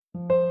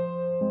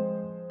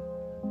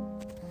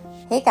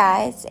Hey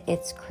guys,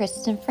 it's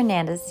Kristen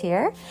Fernandez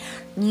here.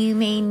 You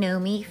may know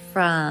me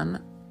from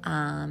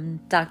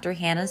Dr.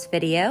 Hannah's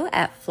video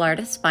at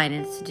Florida Spine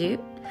Institute,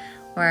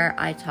 where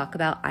I talk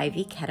about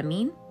IV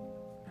ketamine,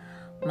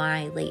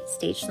 my late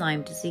stage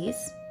Lyme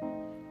disease,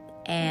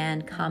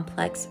 and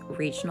complex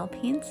regional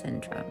pain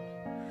syndrome.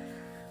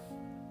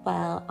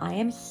 Well, I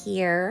am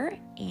here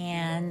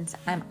and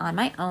I'm on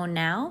my own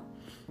now.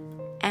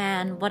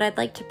 And what I'd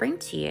like to bring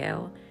to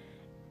you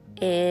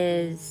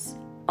is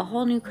a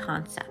whole new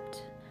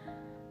concept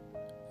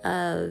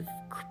of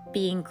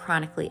being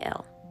chronically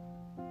ill.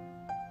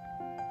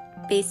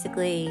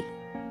 Basically,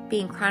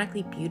 being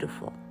chronically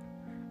beautiful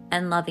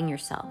and loving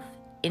yourself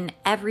in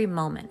every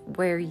moment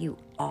where you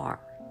are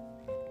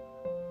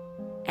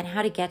and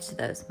how to get to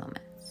those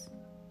moments.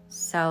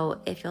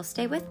 So if you'll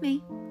stay with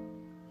me,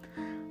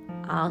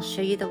 I'll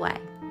show you the way.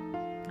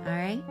 All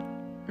right?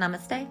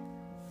 Namaste.